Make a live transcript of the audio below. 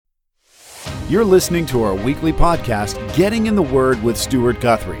You're listening to our weekly podcast, Getting in the Word with Stuart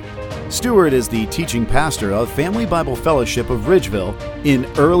Guthrie. Stuart is the teaching pastor of Family Bible Fellowship of Ridgeville in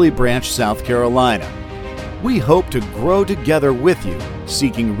Early Branch, South Carolina. We hope to grow together with you,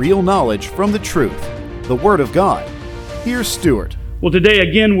 seeking real knowledge from the truth, the Word of God. Here's Stuart. Well, today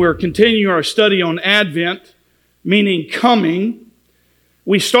again we're continuing our study on Advent, meaning coming.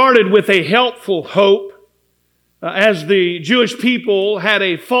 We started with a helpful hope. As the Jewish people had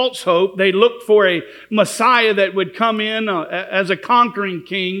a false hope, they looked for a Messiah that would come in as a conquering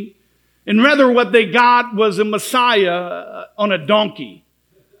king. And rather what they got was a Messiah on a donkey,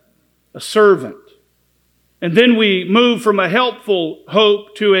 a servant. And then we moved from a helpful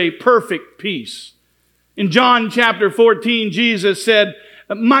hope to a perfect peace. In John chapter 14, Jesus said,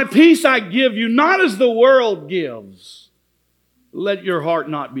 "My peace I give you, not as the world gives. Let your heart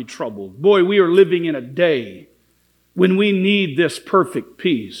not be troubled." Boy, we are living in a day when we need this perfect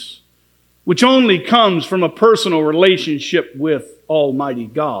peace, which only comes from a personal relationship with Almighty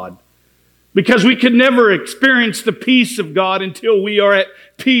God. Because we could never experience the peace of God until we are at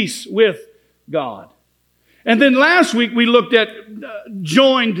peace with God. And then last week we looked at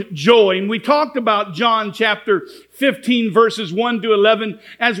joined joy, and we talked about John chapter 15 verses 1 to 11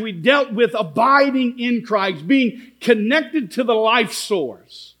 as we dealt with abiding in Christ, being connected to the life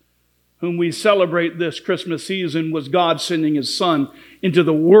source, whom we celebrate this Christmas season was God sending His Son into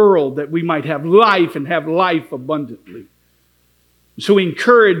the world that we might have life and have life abundantly. So He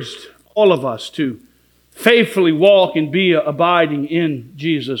encouraged all of us to faithfully walk and be abiding in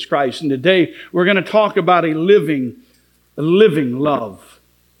Jesus Christ. And today we're going to talk about a living love.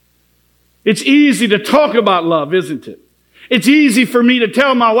 It's easy to talk about love, isn't it? It's easy for me to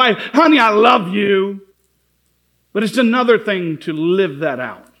tell my wife, "Honey, I love you." But it's another thing to live that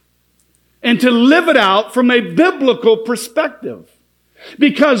out. And to live it out from a biblical perspective.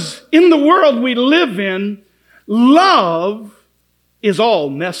 Because in the world we live in, love is all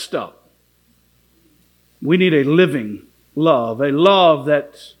messed up. We need a living love, a love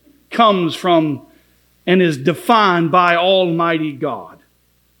that comes from and is defined by Almighty God.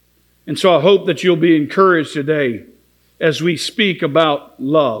 And so I hope that you'll be encouraged today as we speak about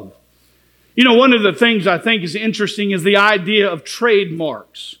love. You know, one of the things I think is interesting is the idea of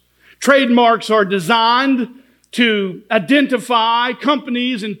trademarks. Trademarks are designed to identify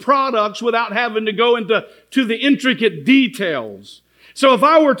companies and products without having to go into the intricate details. So if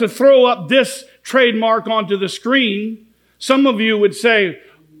I were to throw up this trademark onto the screen, some of you would say,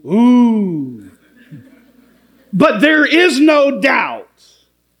 "Ooh." But there is no doubt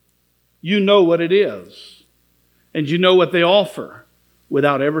you know what it is. And you know what they offer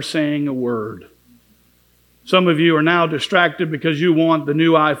without ever saying a word. Some of you are now distracted because you want the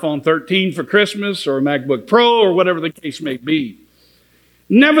new iPhone 13 for Christmas or a MacBook Pro or whatever the case may be.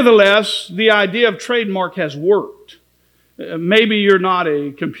 Nevertheless, the idea of trademark has worked. Maybe you're not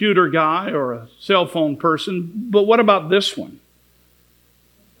a computer guy or a cell phone person, but what about this one?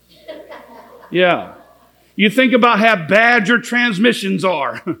 Yeah. You think about how bad your transmissions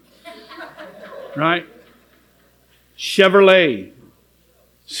are, right? Chevrolet,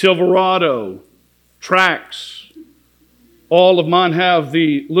 Silverado, Trax. All of mine have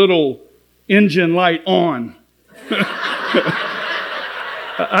the little engine light on.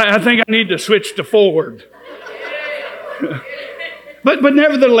 I think I need to switch to Ford. But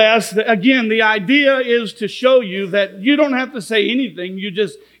nevertheless, again, the idea is to show you that you don't have to say anything. You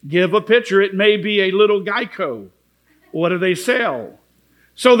just give a picture. It may be a little Geico. What do they sell?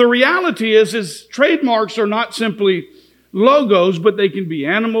 So the reality is trademarks are not simply logos, but they can be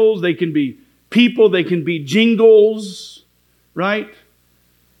animals, they can be people, they can be jingles, right?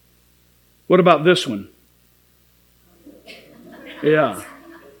 What about this one? Yeah.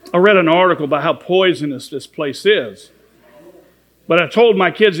 I read an article about how poisonous this place is. But I told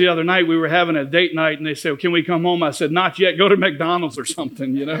my kids the other night, we were having a date night, and they said, "Can we come home?" I said, "Not yet. Go to McDonald's or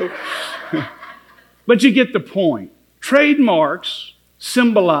something, you know." But you get the point. Trademarks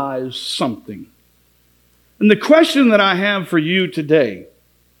symbolize something. And the question that I have for you today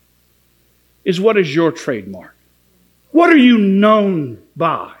is, what is your trademark? What are you known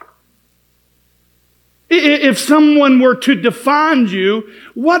by? If someone were to define you,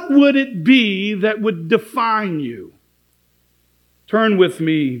 what would it be that would define you? Turn with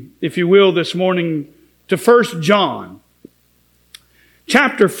me, if you will, this morning to 1 John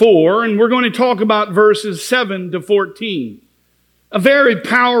chapter 4, and we're going to talk about verses 7 to 14. A very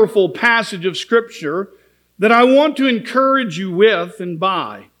powerful passage of Scripture that I want to encourage you with and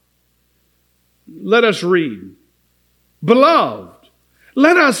by. Let us read. "Beloved,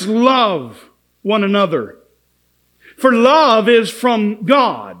 let us love one another, for love is from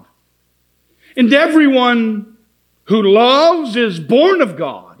God. And everyone who loves is born of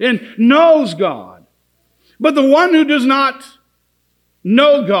God and knows God. But the one who does not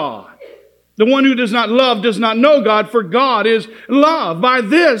know God, the one who does not love does not know God, for God is love. By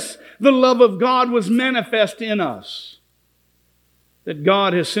this, the love of God was manifest in us, that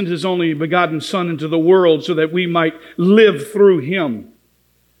God has sent His only begotten Son into the world so that we might live through Him.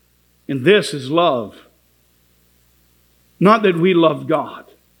 And this is love. Not that we loved God,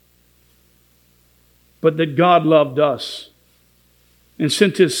 but that God loved us and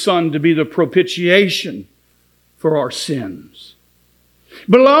sent His Son to be the propitiation for our sins.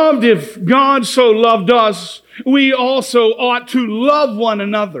 Beloved, if God so loved us, we also ought to love one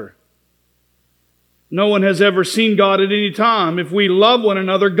another. No one has ever seen God at any time. If we love one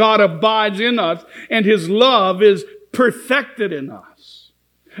another, God abides in us, and His love is perfected in us.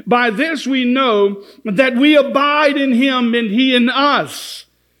 By this we know that we abide in Him and He in us,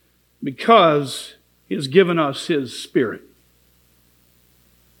 because He has given us His Spirit.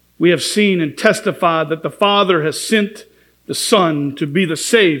 We have seen and testified that the Father has sent the Son to be the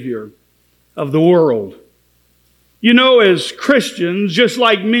Savior of the world. You know, as Christians, just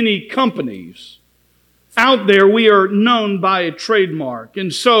like many companies out there, we are known by a trademark.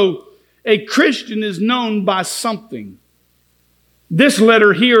 And so a Christian is known by something. This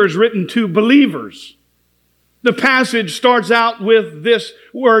letter here is written to believers. The passage starts out with this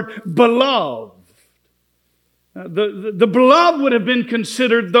word, beloved. The beloved would have been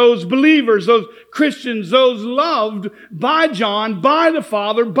considered those believers, those Christians, those loved by John, by the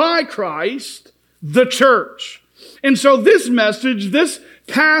Father, by Christ, the church. And so this message, this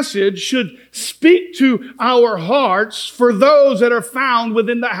passage should speak to our hearts for those that are found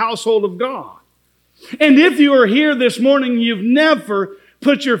within the household of God. And if you are here this morning, you've never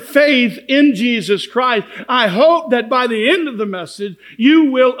put your faith in Jesus Christ, I hope that by the end of the message,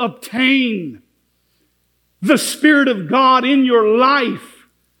 you will obtain the Spirit of God in your life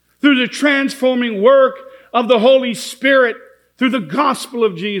through the transforming work of the Holy Spirit through the gospel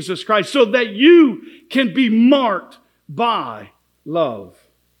of Jesus Christ, so that you can be marked by love.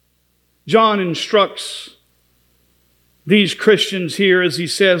 John instructs these Christians here as he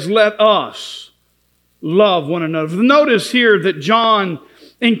says, let us love one another. Notice here that John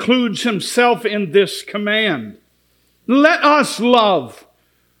includes himself in this command. Let us love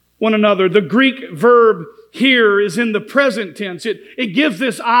one another. The Greek verb here is in the present tense. It gives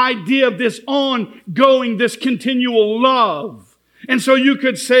this idea of this ongoing, this continual love. And so you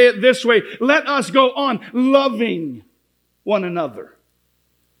could say it this way, let us go on loving one another.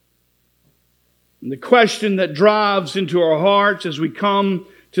 And the question that drives into our hearts as we come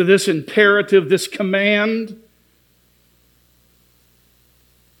to this imperative, this command,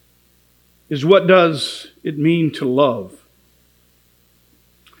 is what does it mean to love?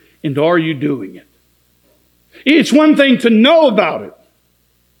 And are you doing it? It's one thing to know about it.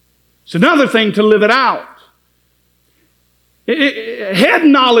 It's another thing to live it out. Head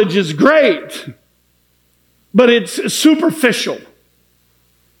knowledge is great, but it's superficial.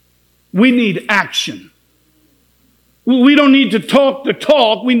 We need action. We don't need to talk the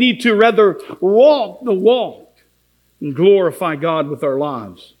talk. We need to rather walk the walk and glorify God with our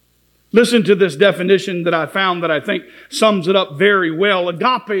lives. Listen to this definition that I found that I think sums it up very well.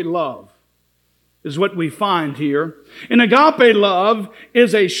 Agape love is what we find here. And agape love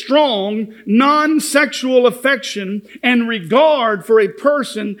is a strong, non-sexual affection and regard for a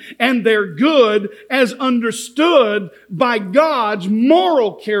person and their good as understood by God's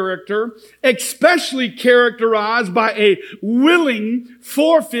moral character, especially characterized by a willing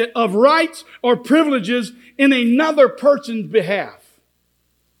forfeit of rights or privileges in another person's behalf.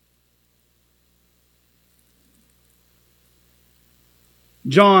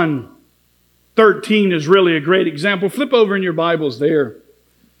 John 13 is really a great example. Flip over in your Bibles there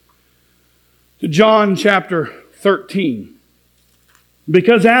to John chapter 13.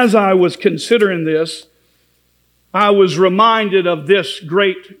 Because as I was considering this, I was reminded of this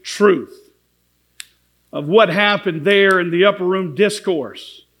great truth of what happened there in the upper room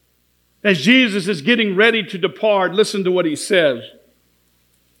discourse. As Jesus is getting ready to depart, listen to what He says.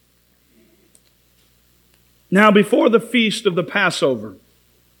 Now before the feast of the Passover,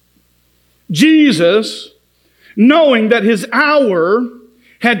 Jesus, knowing that His hour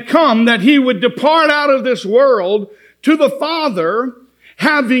had come, that He would depart out of this world to the Father,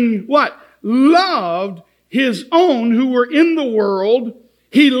 having what? Loved His own who were in the world,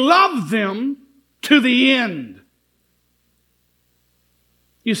 He loved them to the end.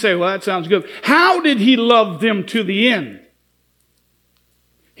 You say, well, that sounds good. How did He love them to the end?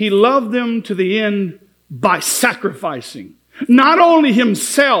 He loved them to the end by sacrificing not only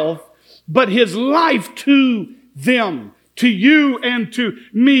Himself, but His life to them, to you and to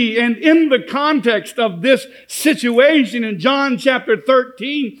me. And in the context of this situation in John chapter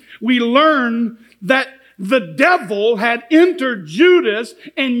 13, we learn that the devil had entered Judas,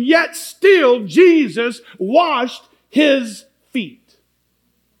 and yet still Jesus washed his feet.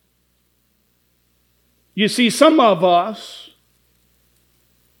 You see, some of us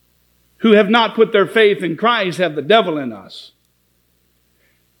who have not put their faith in Christ have the devil in us.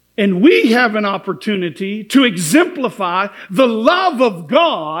 And we have an opportunity to exemplify the love of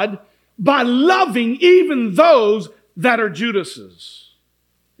God by loving even those that are Judases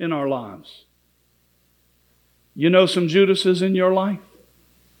in our lives. You know some Judases in your life?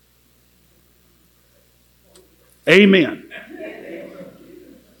 Amen.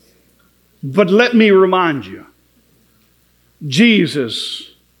 But let me remind you,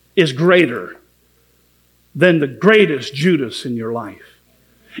 Jesus is greater than the greatest Judas in your life.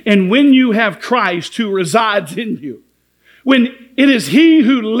 And when you have Christ who resides in you, when it is He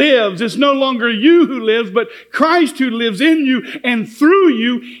who lives, it's no longer you who lives, but Christ who lives in you and through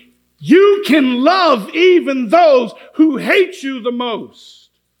you, you can love even those who hate you the most,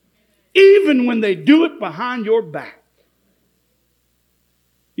 even when they do it behind your back.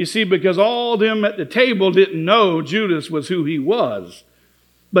 You see, because all them at the table didn't know Judas was who he was.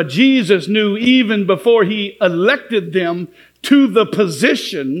 But Jesus knew even before He elected them to the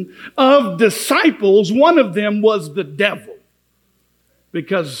position of disciples, one of them was the devil.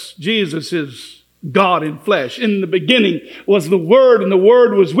 Because Jesus is God in flesh. In the beginning was the Word, and the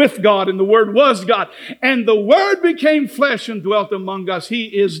Word was with God, and the Word was God. And the Word became flesh and dwelt among us. He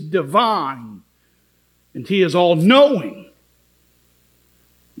is divine, and He is all-knowing.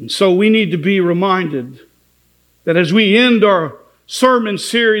 And so we need to be reminded that as we end our sermon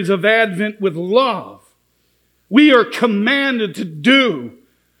series of Advent with love, we are commanded to do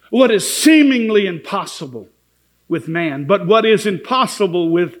what is seemingly impossible with man. But what is impossible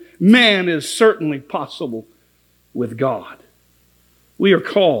with man is certainly possible with God. We are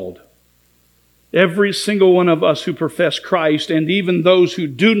called, every single one of us who profess Christ, and even those who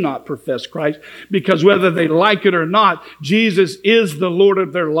do not profess Christ, because whether they like it or not, Jesus is the Lord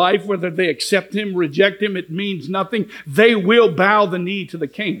of their life. Whether they accept Him, reject Him, it means nothing. They will bow the knee to the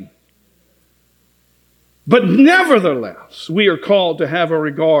King. But nevertheless, we are called to have a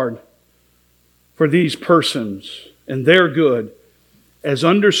regard for these persons and their good as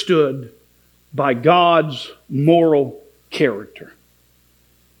understood by God's moral character.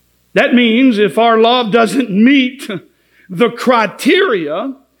 That means if our love doesn't meet the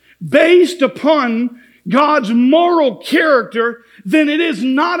criteria based upon God's moral character, then it is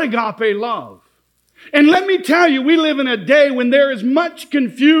not agape love. And let me tell you, we live in a day when there is much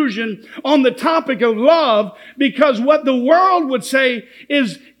confusion on the topic of love, because what the world would say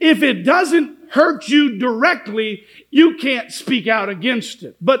is if it doesn't hurt you directly, you can't speak out against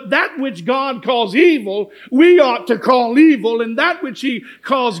it. But that which God calls evil, we ought to call evil. And that which He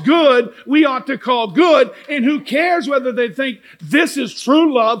calls good, we ought to call good. And who cares whether they think this is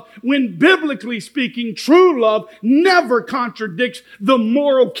true love, when biblically speaking, true love never contradicts the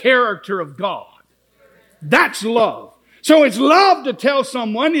moral character of God. That's love. So it's love to tell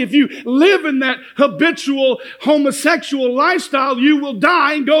someone, if you live in that habitual homosexual lifestyle, you will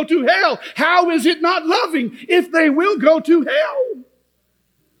die and go to hell. How is it not loving if they will go to hell?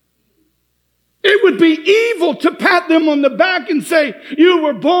 It would be evil to pat them on the back and say, you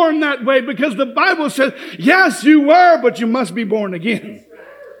were born that way, because the Bible says, yes, you were, but you must be born again.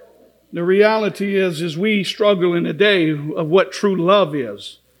 The reality is we struggle in a day of what true love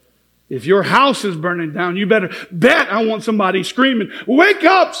is. If your house is burning down, you better bet I want somebody screaming, wake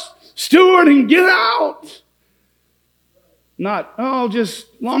up, Stuart, and get out. Not, just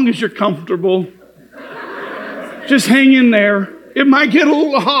as long as you're comfortable. Just hang in there. It might get a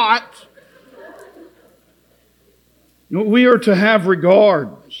little hot. We are to have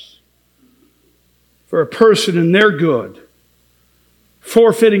regards for a person and their good,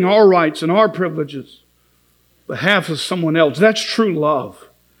 forfeiting our rights and our privileges on behalf of someone else. That's true love.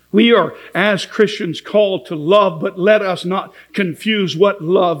 We are, as Christians, called to love, but let us not confuse what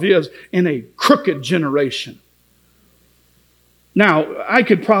love is in a crooked generation. Now, I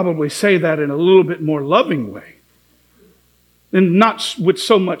could probably say that in a little bit more loving way, and not with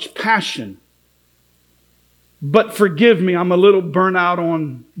so much passion. But forgive me, I'm a little burnt out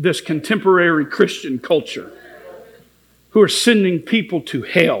on this contemporary Christian culture who are sending people to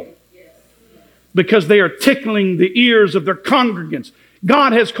hell because they are tickling the ears of their congregants.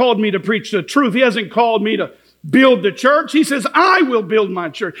 God has called me to preach the truth. He hasn't called me to build the church. He says, I will build my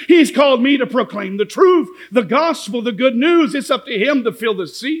church. He's called me to proclaim the truth, the gospel, the good news. It's up to Him to fill the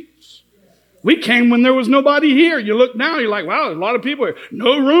seats. We came when there was nobody here. You look now, you're like, wow, there's a lot of people here.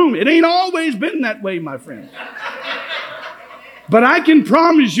 No room. It ain't always been that way, my friend. But I can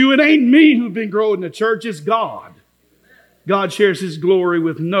promise you it ain't me who's been growing the church. It's God. God shares His glory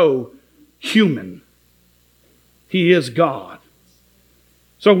with no human. He is God.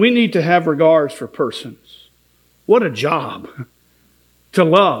 So we need to have regards for persons. What a job to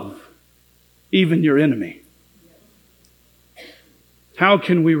love even your enemy. How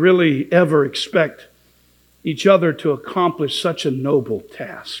can we really ever expect each other to accomplish such a noble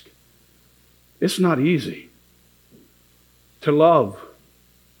task? It's not easy to love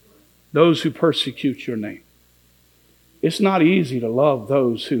those who persecute your name. It's not easy to love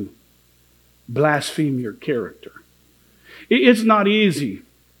those who blaspheme your character. It's not easy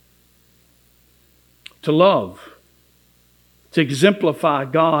to love, to exemplify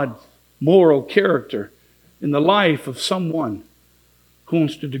God's moral character in the life of someone who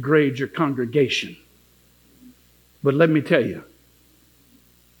wants to degrade your congregation. But let me tell you,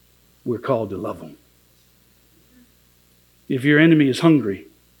 we're called to love them. If your enemy is hungry,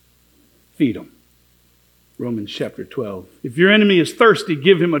 feed him. Romans chapter 12. If your enemy is thirsty,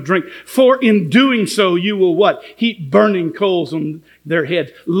 give him a drink. For in doing so, you will what? Heap burning coals on their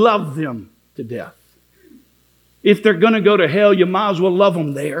heads. Love them to death. If they're going to go to hell, you might as well love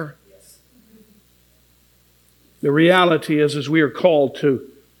them there. The reality is we are called to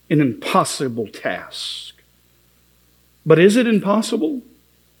an impossible task. But is it impossible?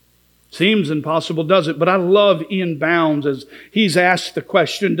 Seems impossible, does it? But I love Ian Bounds as he's asked the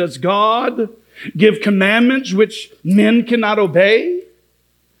question, does God give commandments which men cannot obey?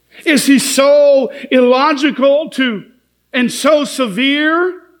 Is He so illogical and so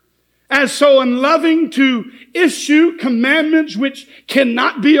severe as so unloving to issue commandments which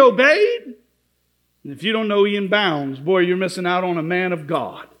cannot be obeyed? And if you don't know Ian Bounds, boy, you're missing out on a man of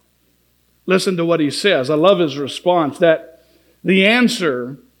God. Listen to what he says. I love his response, that the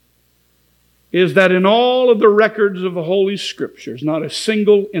answer is that in all of the records of the Holy Scriptures, not a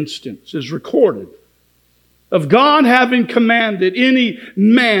single instance is recorded of God having commanded any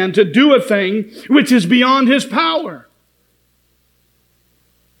man to do a thing which is beyond his power.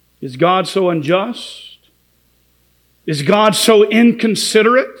 Is God so unjust? Is God so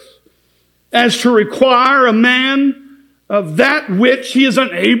inconsiderate as to require a man of that which he is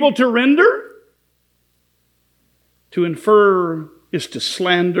unable to render? To infer is to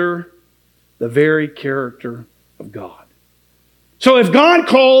slander the very character of God. So if God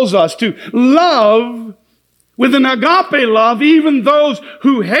calls us to love with an agape love, even those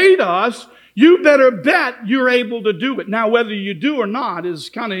who hate us, you better bet you're able to do it. Now, whether you do or not is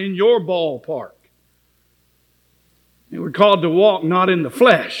kind of in your ballpark. And we're called to walk not in the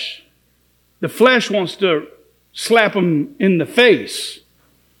flesh. The flesh wants to slap them in the face.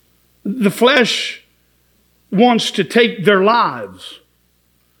 The flesh wants to take their lives.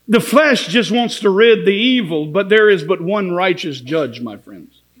 The flesh just wants to rid the evil, but there is but one righteous judge, my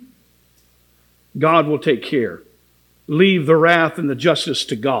friends. God will take care. Leave the wrath and the justice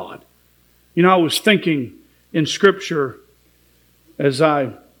to God. You know, I was thinking in Scripture as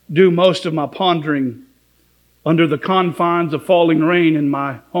I do most of my pondering under the confines of falling rain in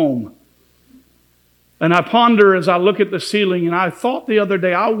my home. And I ponder as I look at the ceiling, and I thought the other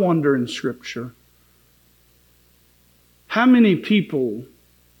day, I wonder in Scripture, how many people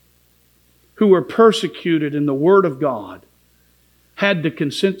who were persecuted in the Word of God had to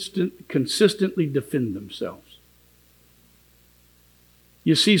consistently defend themselves.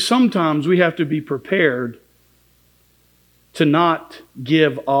 You see, sometimes we have to be prepared to not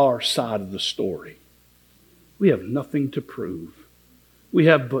give our side of the story. We have nothing to prove. We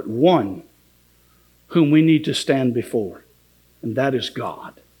have but one whom we need to stand before, and that is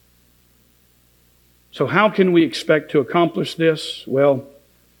God. So how can we expect to accomplish this? Well,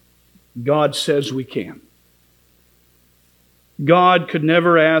 God says we can. God could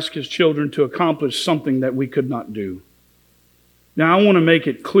never ask His children to accomplish something that we could not do. Now, I want to make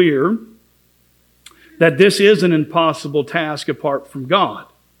it clear that this is an impossible task apart from God.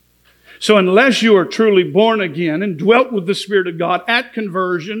 So unless you are truly born again and dwelt with the Spirit of God at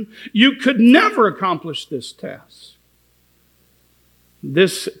conversion, you could never accomplish this task.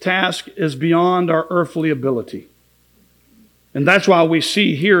 This task is beyond our earthly ability. And that's why we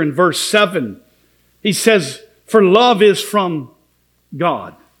see here in verse 7, he says, for love is from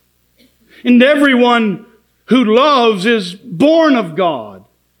God. And everyone who loves is born of God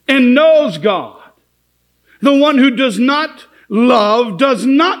and knows God. The one who does not love does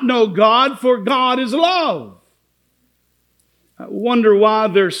not know God, for God is love. I wonder why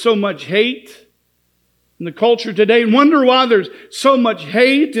there's so much hate in the culture today, and wonder why there's so much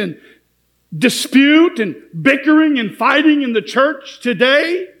hate and dispute and bickering and fighting in the church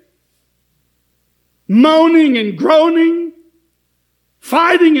today? Moaning and groaning,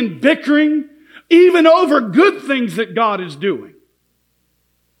 fighting and bickering, even over good things that God is doing.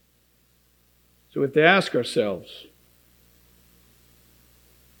 So we have to ask ourselves,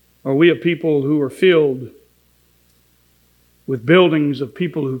 are we a people who are filled with buildings of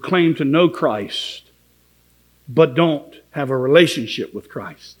people who claim to know Christ, but don't have a relationship with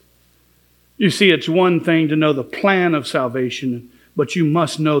Christ? You see, it's one thing to know the plan of salvation, but you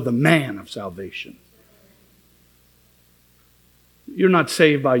must know the man of salvation. You're not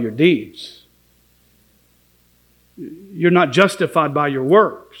saved by your deeds. You're not justified by your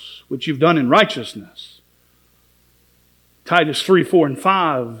works, which you've done in righteousness. Titus 3, 4, and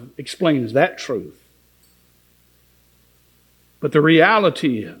 5 explains that truth. But the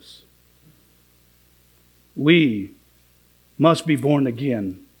reality is, we must be born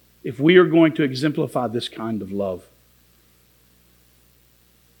again if we are going to exemplify this kind of love.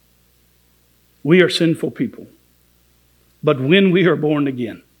 We are sinful people. But when we are born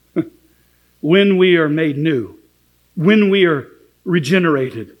again, when we are made new, when we are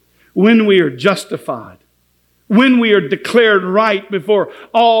regenerated, when we are justified, when we are declared right before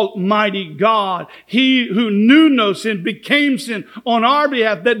Almighty God, He who knew no sin became sin on our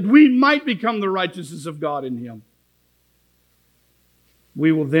behalf that we might become the righteousness of God in Him.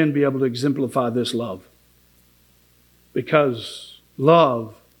 We will then be able to exemplify this love, because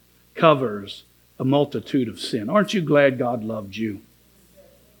love covers a multitude of sin. Aren't you glad God loved you?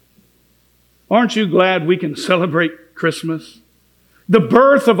 Aren't you glad we can celebrate Christmas? The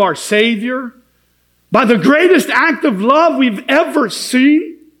birth of our Savior by the greatest act of love we've ever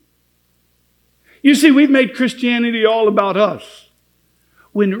seen. You see, we've made Christianity all about us,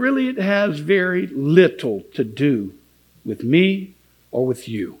 when really it has very little to do with me or with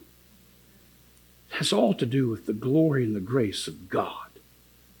you. It has all to do with the glory and the grace of God.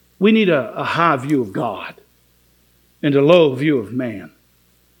 We need a high view of God and a low view of man.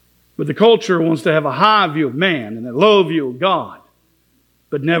 But the culture wants to have a high view of man and a low view of God.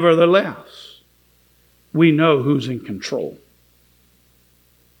 But nevertheless, we know who's in control.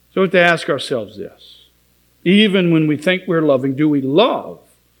 So we have to ask ourselves this. Even when we think we're loving, do we love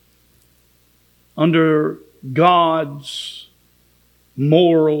under God's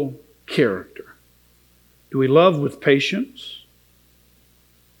moral character? Do we love with patience?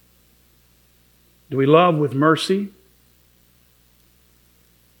 Do we love with mercy?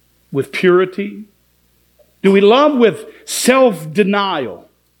 With purity? Do we love with self-denial?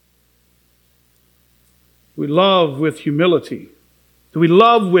 Do we love with humility? Do we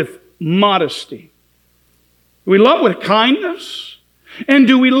love with modesty? Do we love with kindness? And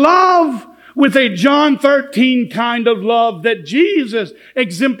do we love with a John 13 kind of love that Jesus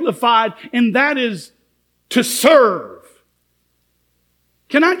exemplified, and that is to serve?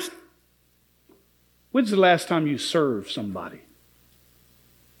 When's the last time you served somebody?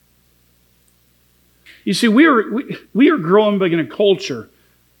 You see, we are growing up in a culture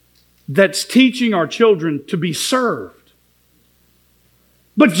that's teaching our children to be served.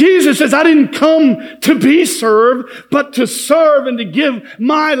 But Jesus says, I didn't come to be served, but to serve and to give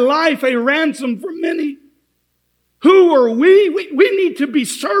my life a ransom for many. Who are we? We need to be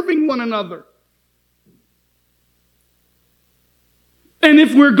serving one another. And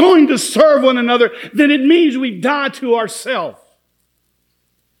if we're going to serve one another, then it means we die to ourselves.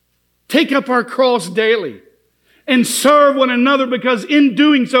 Take up our cross daily and serve one another, because in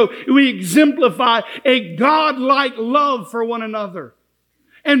doing so, we exemplify a God-like love for one another.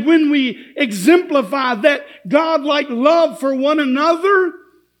 And when we exemplify that God-like love for one another,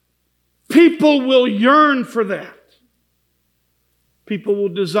 people will yearn for that. People will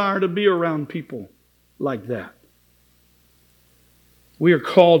desire to be around people like that. We are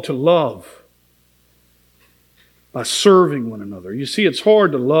called to love by serving one another. You see, it's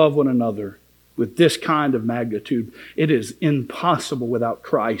hard to love one another with this kind of magnitude. It is impossible without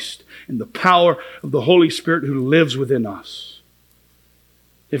Christ and the power of the Holy Spirit who lives within us.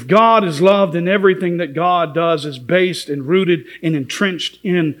 If God is loved, then everything that God does is based and rooted and entrenched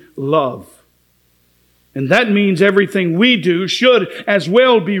in love. And that means everything we do should as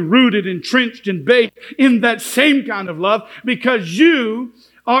well be rooted, entrenched, and based in that same kind of love, because you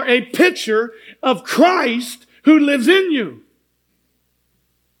are a picture of Christ who lives in you.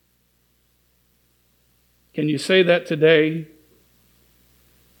 Can you say that today?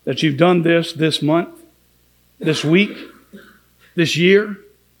 That you've done this month, this week, this year,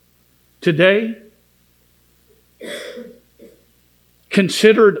 today?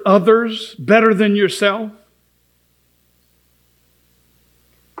 Considered others better than yourself?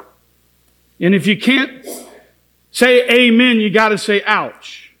 And if you can't say amen, you got to say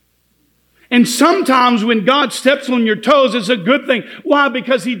ouch. And sometimes when God steps on your toes, it's a good thing. Why?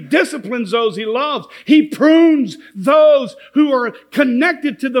 Because He disciplines those He loves. He prunes those who are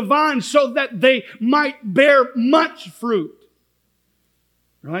connected to the vine so that they might bear much fruit.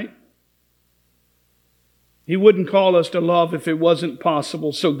 Right? He wouldn't call us to love if it wasn't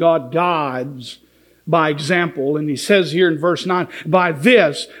possible. So God guides by example. And He says here in verse 9, by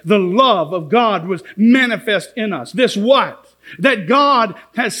this, the love of God was manifest in us. This what? That God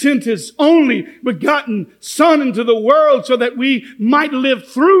has sent His only begotten Son into the world so that we might live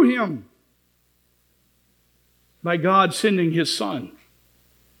through Him. By God sending His Son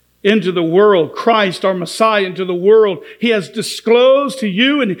into the world, Christ, our Messiah, into the world, He has disclosed to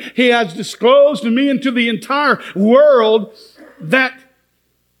you and He has disclosed to me and to the entire world that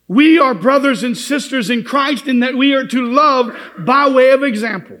we are brothers and sisters in Christ and that we are to love by way of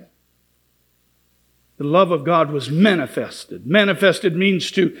example. The love of God was manifested. Manifested means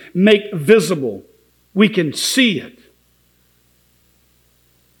to make visible. We can see it.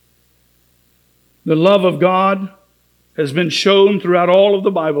 The love of God has been shown throughout all of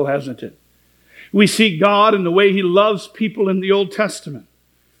the Bible, hasn't it? We see God in the way He loves people in the Old Testament.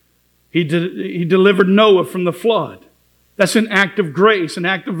 He delivered Noah from the flood. That's an act of grace, an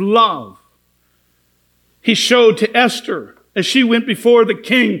act of love. He showed to Esther as she went before the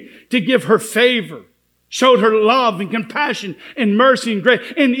king to give her favor. Showed her love and compassion and mercy and grace.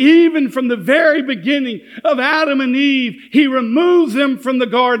 And even from the very beginning of Adam and Eve, He removed them from the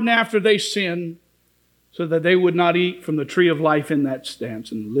garden after they sinned so that they would not eat from the tree of life in that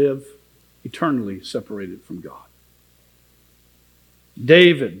stance and live eternally separated from God.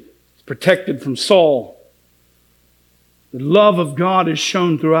 David is protected from Saul. The love of God is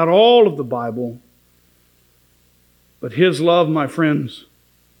shown throughout all of the Bible. But His love, my friends,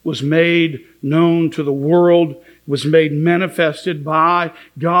 was made known to the world, was made manifested by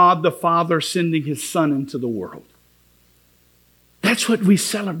God the Father sending His Son into the world. That's what we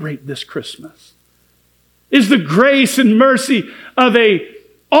celebrate this Christmas. Is the grace and mercy of a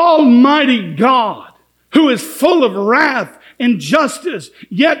almighty God who is full of wrath and justice,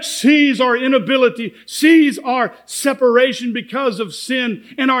 yet sees our inability, sees our separation because of sin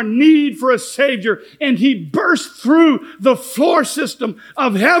and our need for a Savior. And He burst through the floor system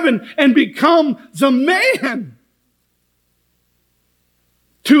of heaven and becomes a man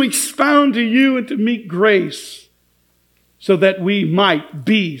to expound to you and to meet grace so that we might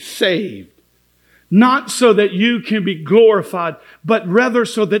be saved. Not so that you can be glorified, but rather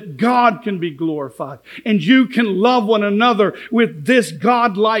so that God can be glorified. And you can love one another with this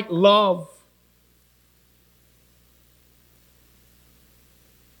God-like love.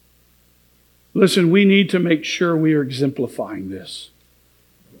 Listen, we need to make sure we are exemplifying this.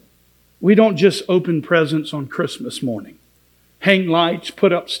 We don't just open presents on Christmas morning, hang lights,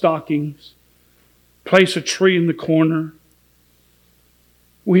 put up stockings, place a tree in the corner.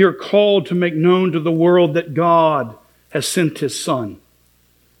 We are called to make known to the world that God has sent His Son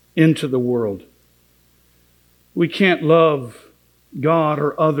into the world. We can't love God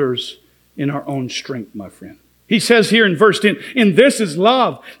or others in our own strength, my friend. He says here in verse 10, and this is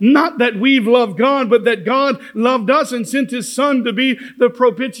love, not that we've loved God, but that God loved us and sent His Son to be the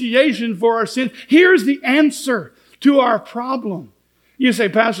propitiation for our sins. Here's the answer to our problem. You say,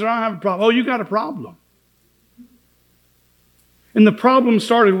 Pastor, I don't have a problem. Oh, you got a problem. And the problem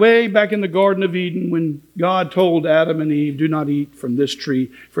started way back in the Garden of Eden when God told Adam and Eve, do not eat from this tree,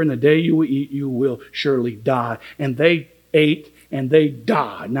 for in the day you will eat, you will surely die. And they ate and they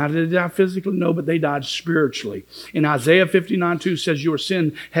died. Now, did they die physically? No, but they died spiritually. In Isaiah 59:2 says, your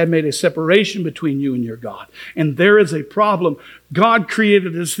sin had made a separation between you and your God. And there is a problem. God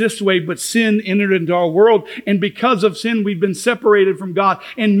created us this way, but sin entered into our world. And because of sin, we've been separated from God.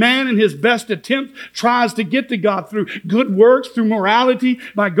 And man, in his best attempt, tries to get to God through good works, through morality,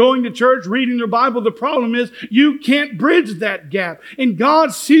 by going to church, reading your Bible. The problem is you can't bridge that gap. And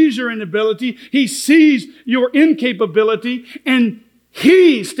God sees your inability. He sees your incapability. And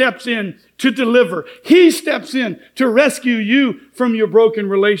He steps in to deliver. He steps in to rescue you from your broken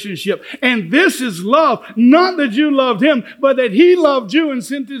relationship. And this is love. Not that you loved Him, but that He loved you and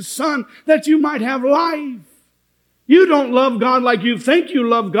sent His Son that you might have life. You don't love God like you think you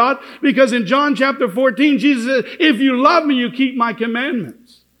love God, because in John chapter 14, Jesus says, if you love me, you keep my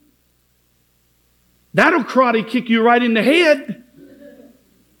commandments. That'll karate kick you right in the head.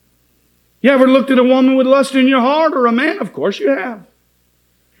 You ever looked at a woman with lust in your heart, or a man? Of course you have.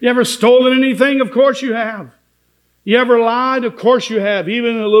 You ever stolen anything? Of course you have. You ever lied? Of course you have,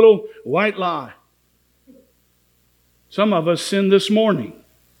 even a little white lie. Some of us sinned this morning.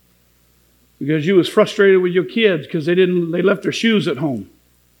 because you was frustrated with your kids because they left their shoes at home.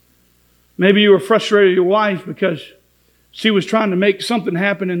 Maybe you were frustrated with your wife because she was trying to make something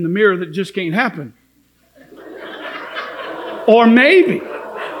happen in the mirror that just can't happen. Or maybe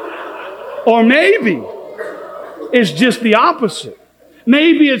it's just the opposite.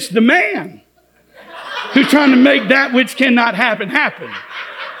 Maybe it's the man who's trying to make that which cannot happen.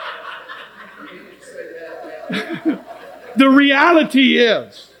 The reality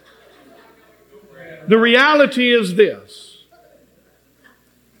is this.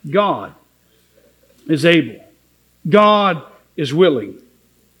 God is able. God is willing.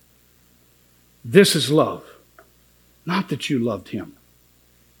 This is love. Not that you loved Him,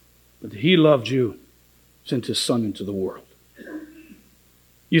 but that He loved you, sent His Son into the world.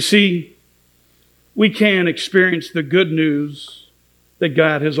 You see, we can't experience the good news that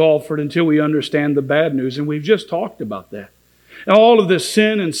God has offered until we understand the bad news, and we've just talked about that. And all of this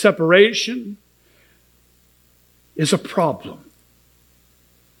sin and separation is a problem.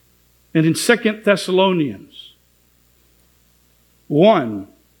 And in 2 Thessalonians 1,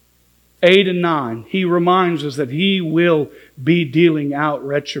 8 and 9, he reminds us that He will be dealing out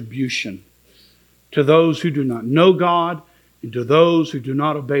retribution to those who do not know God and to those who do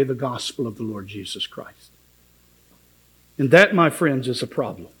not obey the gospel of the Lord Jesus Christ. And that, my friends, is a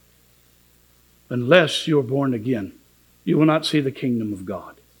problem. Unless you are born again, you will not see the kingdom of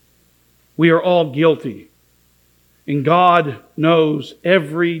God. We are all guilty. And God knows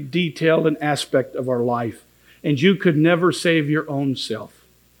every detail and aspect of our life. And you could never save your own self.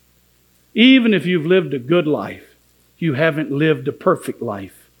 Even if you've lived a good life, you haven't lived a perfect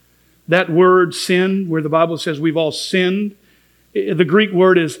life. That word sin, where the Bible says we've all sinned, the Greek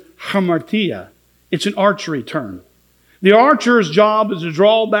word is hamartia. It's an archery term. The archer's job is to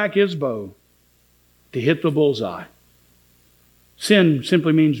draw back his bow to hit the bullseye. Sin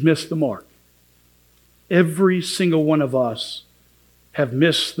simply means miss the mark. Every single one of us have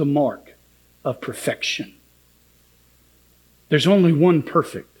missed the mark of perfection. There's only one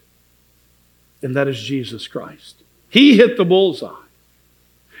perfect, and that is Jesus Christ. He hit the bullseye.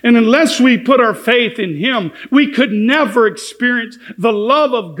 And unless we put our faith in Him, we could never experience the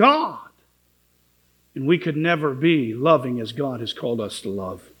love of God. And we could never be loving as God has called us to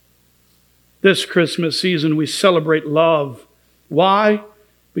love. This Christmas season, we celebrate love. Why?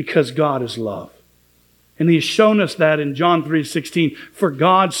 Because God is love. And He's shown us that in John 3:16. For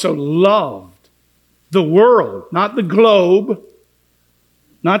God so loved the world, not the globe,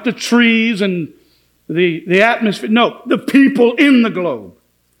 not the trees and the atmosphere. No, the people in the globe.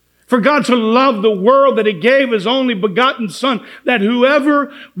 For God so loved the world that He gave His only begotten Son, that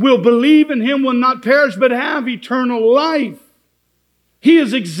whoever will believe in Him will not perish but have eternal life. He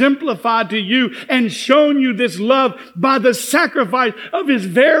has exemplified to you and shown you this love by the sacrifice of His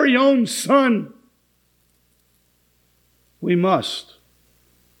very own Son. We must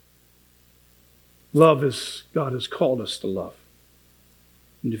love as God has called us to love.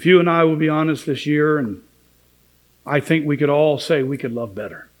 And if you and I will be honest this year, and I think we could all say we could love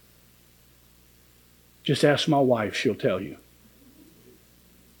better. Just ask my wife, she'll tell you.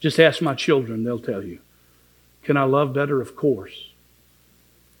 Just ask my children, they'll tell you. Can I love better? Of course.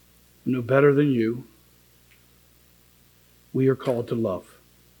 No better than you. We are called to love.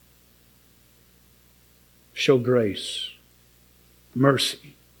 Show grace,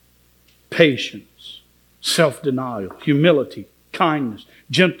 mercy, patience, self-denial, humility, kindness,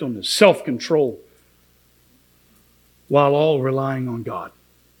 gentleness, self-control, while all relying on God.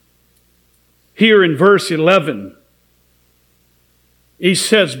 Here in verse 11, he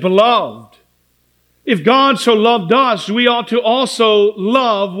says, Beloved, if God so loved us, we ought to also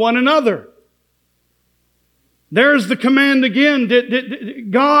love one another. There's the command again.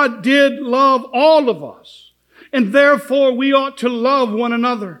 God did love all of us, and therefore we ought to love one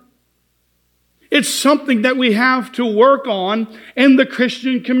another. It's something that we have to work on in the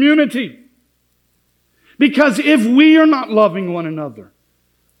Christian community. Because if we are not loving one another,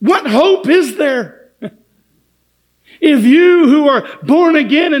 what hope is there? If you who are born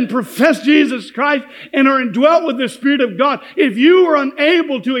again and profess Jesus Christ and are indwelt with the Spirit of God, if you are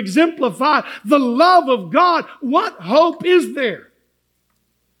unable to exemplify the love of God, what hope is there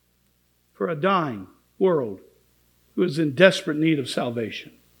for a dying world who is in desperate need of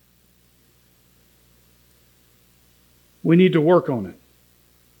salvation? We need to work on it.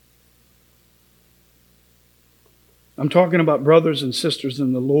 I'm talking about brothers and sisters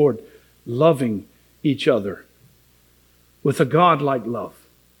in the Lord loving each other with a God-like love.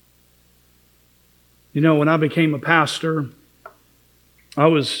 You know, when I became a pastor, I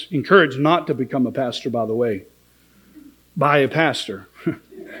was encouraged not to become a pastor, by the way, by a pastor.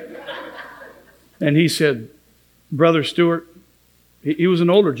 And he said, Brother Stewart, he was an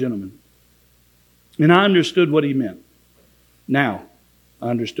older gentleman. And I understood what he meant. Now, I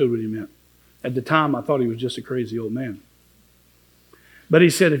understood what he meant. At the time, I thought he was just a crazy old man. But he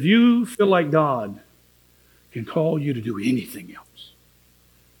said, if you feel like God can call you to do anything else,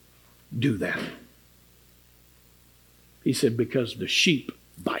 do that. He said, because the sheep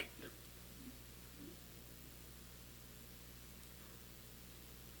bite.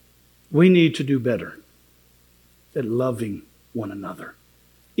 We need to do better at loving one another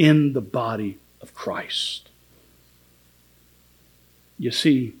in the body of Christ. You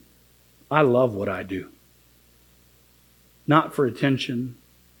see, I love what I do. Not for attention,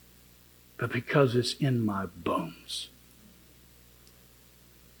 but because it's in my bones.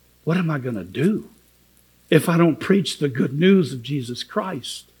 What am I going to do if I don't preach the good news of Jesus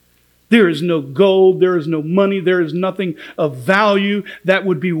Christ? There is no gold, there is no money, there is nothing of value that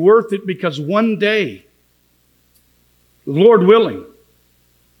would be worth it, because one day, Lord willing,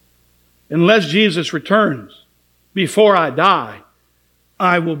 unless Jesus returns before I die,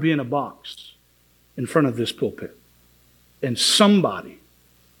 I will be in a box in front of this pulpit. And somebody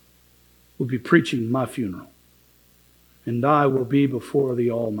will be preaching my funeral. And I will be before the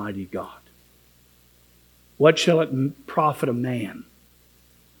Almighty God. What shall it profit a man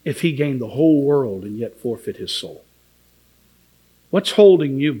if he gain the whole world and yet forfeit his soul? What's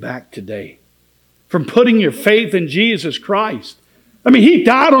holding you back today from putting your faith in Jesus Christ? I mean, He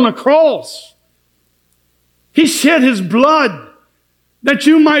died on a cross. He shed His blood that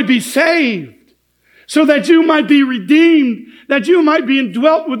you might be saved, so that you might be redeemed, that you might be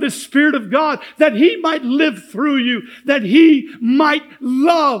indwelt with the Spirit of God, that He might live through you, that He might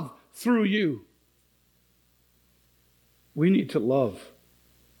love through you. We need to love.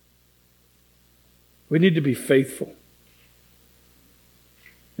 We need to be faithful.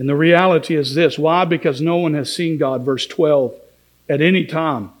 And the reality is this. Why? Because no one has seen God, verse 12, at any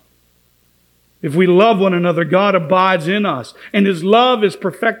time. If we love one another, God abides in us, and His love is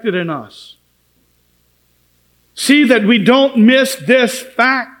perfected in us. See that we don't miss this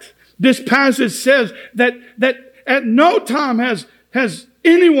fact. This passage says that at no time has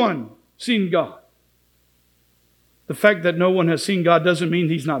anyone seen God. The fact that no one has seen God doesn't mean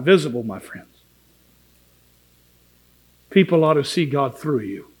He's not visible, my friends. People ought to see God through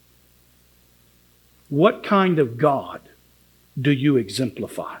you. What kind of God do you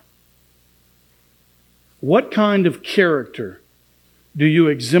exemplify? What kind of character do you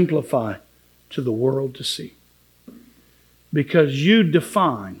exemplify to the world to see? Because you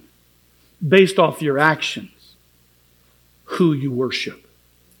define, based off your actions, who you worship.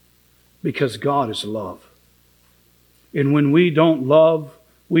 Because God is love. And when we don't love,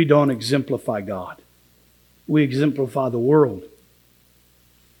 we don't exemplify God. We exemplify the world.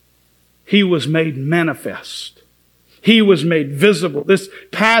 He was made manifest. He was made visible. This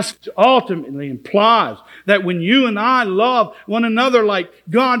passage ultimately implies that when you and I love one another like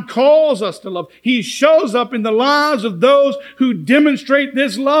God calls us to love, He shows up in the lives of those who demonstrate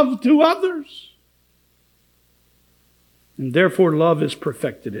this love to others. And therefore, love is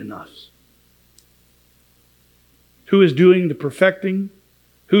perfected in us. Who is doing the perfecting?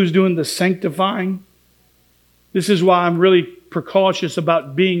 Who's doing the sanctifying? This is why I'm really precautious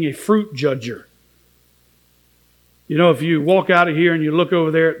about being a fruit judger. You know, if you walk out of here and you look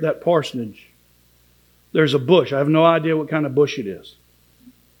over there at that parsonage, there's a bush. I have no idea what kind of bush it is.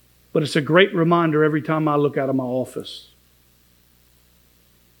 But it's a great reminder every time I look out of my office.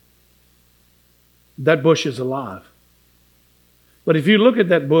 That bush is alive. But if you look at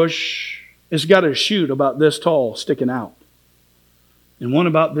that bush, it's got a shoot about this tall sticking out. And one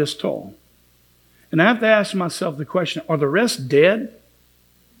about this tall. And I have to ask myself the question, are the rest dead?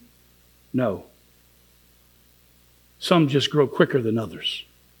 No. Some just grow quicker than others.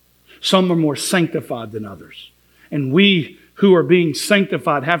 Some are more sanctified than others. And we who are being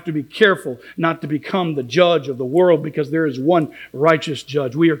sanctified have to be careful not to become the judge of the world, because there is one righteous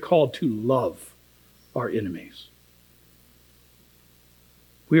judge. We are called to love our enemies.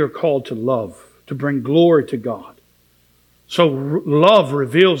 We are called to love, to bring glory to God. So love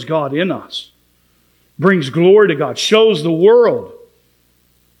reveals God in us, brings glory to God, shows the world,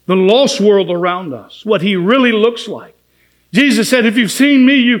 the lost world around us, what He really looks like. Jesus said, if you've seen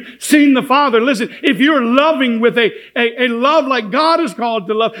me, you've seen the Father. Listen, if you're loving with a love like God is called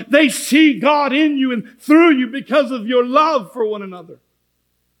to love, they see God in you and through you because of your love for one another.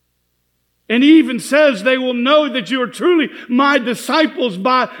 And He even says they will know that you are truly my disciples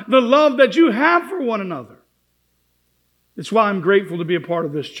by the love that you have for one another. It's why I'm grateful to be a part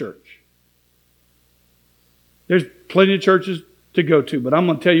of this church. There's plenty of churches to go to, but I'm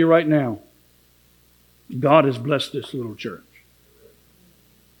going to tell you right now, God has blessed this little church.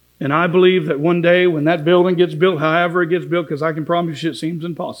 And I believe that one day when that building gets built, however it gets built, because I can promise you it seems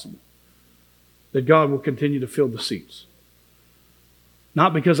impossible, that God will continue to fill the seats.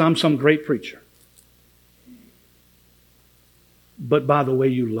 Not because I'm some great preacher, but by the way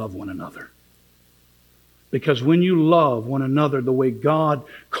you love one another. Because when you love one another the way God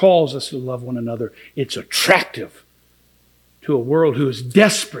calls us to love one another, it's attractive to a world who is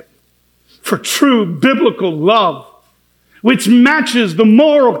desperate for true biblical love, which matches the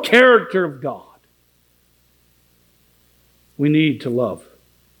moral character of God. We need to love.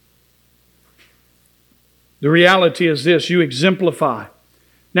 The reality is this: you exemplify.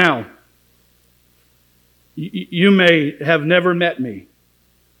 Now, you may have never met me,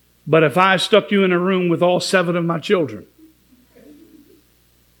 but if I stuck you in a room with all 7 of my children,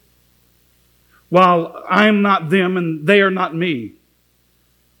 while I'm not them and they are not me,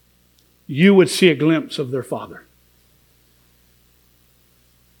 you would see a glimpse of their Father.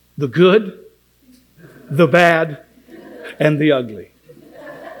 The good, the bad, and the ugly.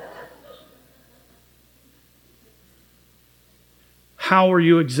 How are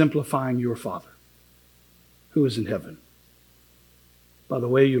you exemplifying your Father who is in heaven? By the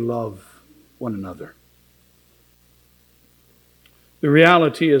way you love one another. The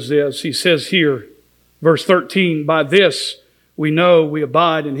reality is this. He says here, verse 13, by this we know we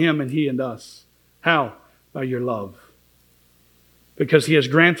abide in Him and He in us. How? By your love. Because He has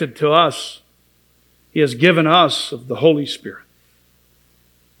granted to us, He has given us of the Holy Spirit.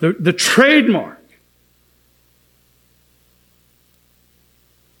 The trademark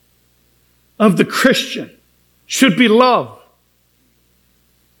of the Christian should be love.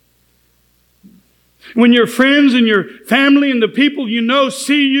 When your friends and your family and the people you know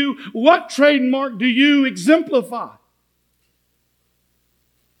see you, what trademark do you exemplify?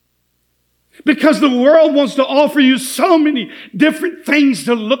 Because the world wants to offer you so many different things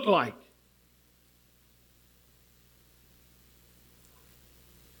to look like.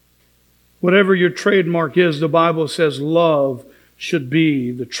 Whatever your trademark is, the Bible says love should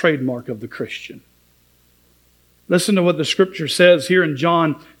be the trademark of the Christian. Listen to what the Scripture says here in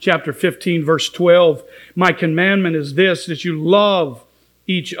John chapter 15, verse 12. My commandment is this, that you love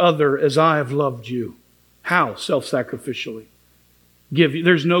each other as I have loved you. How? Self-sacrificially.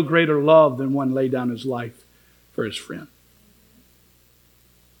 There's no greater love than one lay down his life for his friend.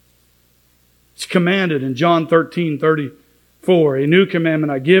 It's commanded in John 13:34. A new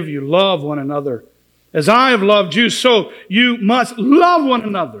commandment I give you, love one another. As I have loved you, so you must love one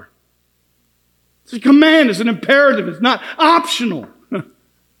another. It's a command, it's an imperative, it's not optional. It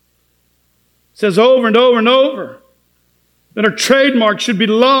says over and over and over that our trademark should be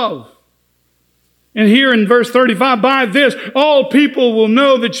love. And here in verse 35, by this, all people will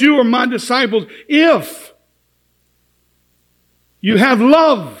know that you are my disciples if you have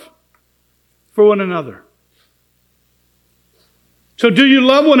love for one another. So do you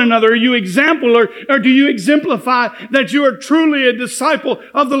love one another? Are you example or do you exemplify that you are truly a disciple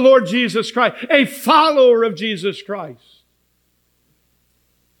of the Lord Jesus Christ, a follower of Jesus Christ?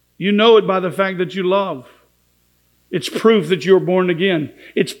 You know it by the fact that you love. It's proof that you are born again.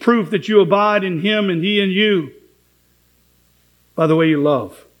 It's proof that you abide in Him and He in you by the way you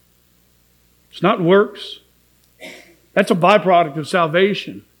love. It's not works. That's a byproduct of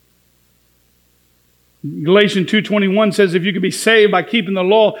salvation. Galatians 2:21 says if you could be saved by keeping the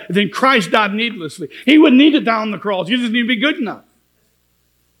law, then Christ died needlessly. He wouldn't need to die on the cross. You just need to be good enough.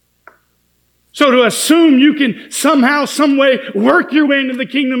 So to assume you can somehow, some way work your way into the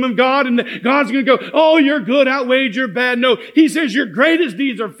kingdom of God and that God's going to go, oh, your good outweighed your bad. No, He says your greatest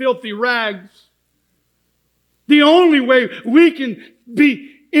deeds are filthy rags. The only way we can be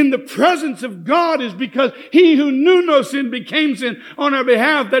in the presence of God is because He who knew no sin became sin on our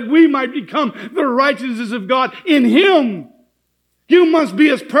behalf, that we might become the righteousness of God in Him. You must be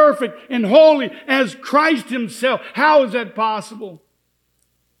as perfect and holy as Christ Himself. How is that possible?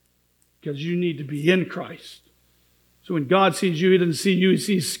 Because you need to be in Christ. So when God sees you, He doesn't see you, He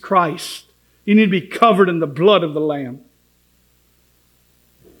sees Christ. You need to be covered in the blood of the Lamb.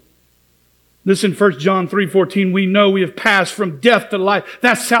 Listen, 1 John 3:14, we know we have passed from death to life.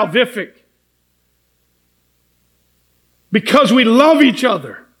 That's salvific. Because we love each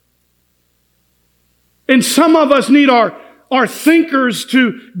other. And some of us need our thinkers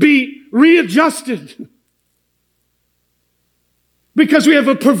to be readjusted. Because we have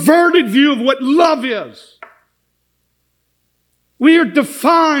a perverted view of what love is. We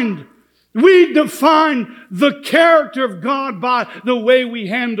define the character of God by the way we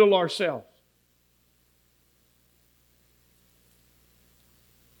handle ourselves.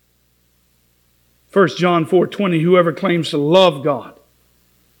 1 John 4:20, whoever claims to love God,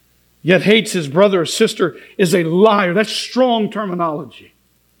 yet hates his brother or sister is a liar. That's strong terminology.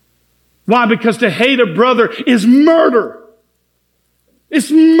 Why? Because to hate a brother is murder.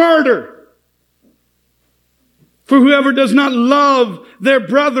 It's murder. For whoever does not love their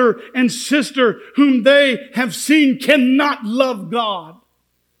brother and sister whom they have seen cannot love God,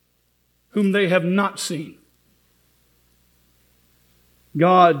 whom they have not seen.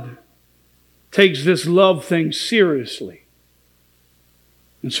 God takes this love thing seriously.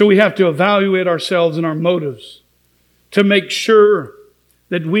 And so we have to evaluate ourselves and our motives to make sure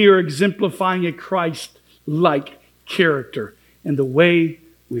that we are exemplifying a Christ-like character in the way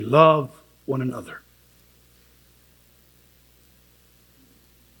we love one another.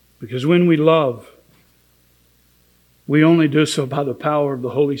 Because when we love, we only do so by the power of the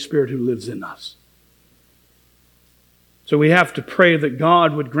Holy Spirit who lives in us. So we have to pray that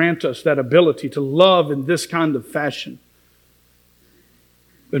God would grant us that ability to love in this kind of fashion.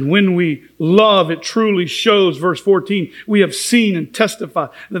 And when we love, it truly shows, verse 14, we have seen and testified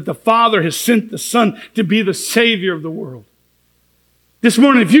that the Father has sent the Son to be the Savior of the world. This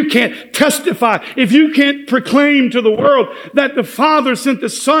morning, if you can't testify, if you can't proclaim to the world that the Father sent the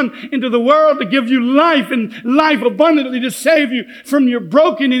Son into the world to give you life and life abundantly, to save you from your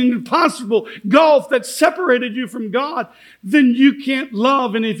broken and impossible gulf that separated you from God, then you can't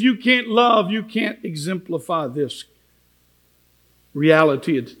love. And if you can't love, you can't exemplify this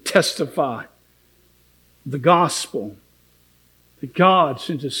reality and testify the gospel that God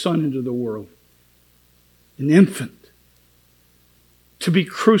sent His Son into the world, an infant, to be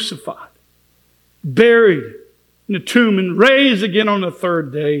crucified, buried in a tomb, and raised again on the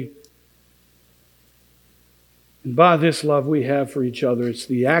third day. And by this love we have for each other, it's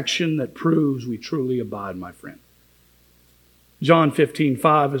the action that proves we truly abide, my friend. John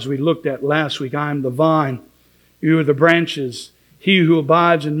 15:5, as we looked at last week, I am the vine, you are the branches. He who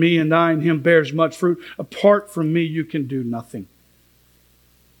abides in me and I in him bears much fruit. Apart from me, you can do nothing.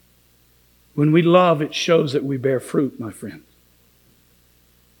 When we love, it shows that we bear fruit, my friend.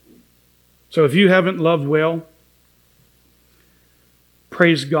 So if you haven't loved well,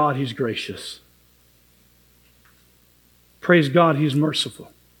 praise God, He's gracious. Praise God, He's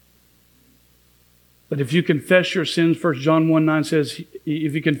merciful. But if you confess your sins, 1 John 1:9 says,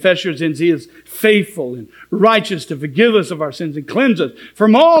 if you confess your sins, He is faithful and righteous to forgive us of our sins and cleanse us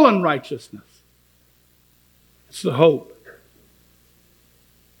from all unrighteousness. It's the hope.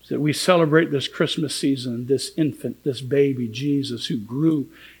 It's that we celebrate this Christmas season, this infant, this baby, Jesus, who grew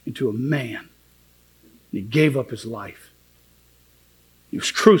into a man. And He gave up His life. He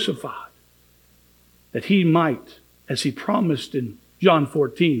was crucified that He might, as He promised in John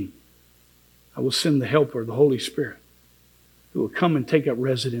 14, I will send the Helper, the Holy Spirit, who will come and take up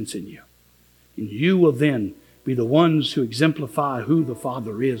residence in you. And you will then be the ones who exemplify who the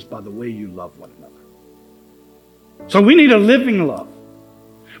Father is by the way you love one another. So we need a living love.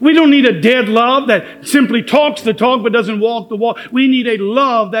 We don't need a dead love that simply talks the talk but doesn't walk the walk. We need a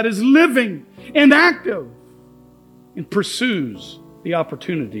love that is living and active and pursues the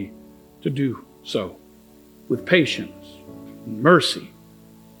opportunity to do so with patience, mercy,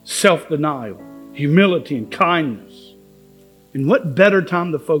 self-denial, humility, and kindness. And what better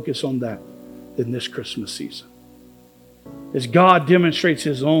time to focus on that than this Christmas season? As God demonstrates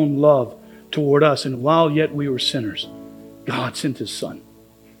His own love toward us, and while yet we were sinners, God sent His Son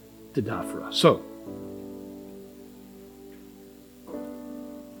to die for us. So,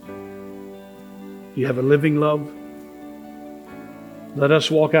 you have a living love? Let us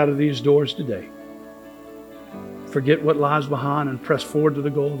walk out of these doors today. Forget what lies behind and press forward to the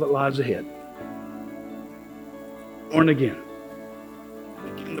goal that lies ahead. Born again.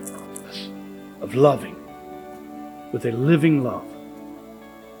 Begin the process of loving with a living love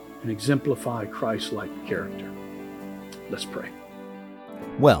and exemplify Christ-like character. Let's pray.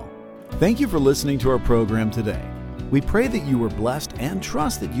 Well, thank you for listening to our program today. We pray that you were blessed and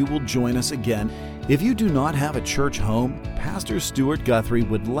trust that you will join us again. If you do not have a church home, Pastor Stuart Guthrie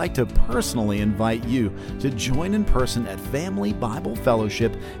would like to personally invite you to join in person at Family Bible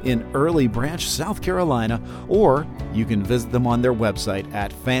Fellowship in Early Branch, South Carolina, or you can visit them on their website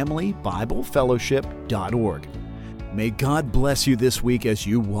at familybiblefellowship.org. May God bless you this week as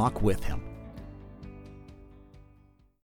you walk with Him.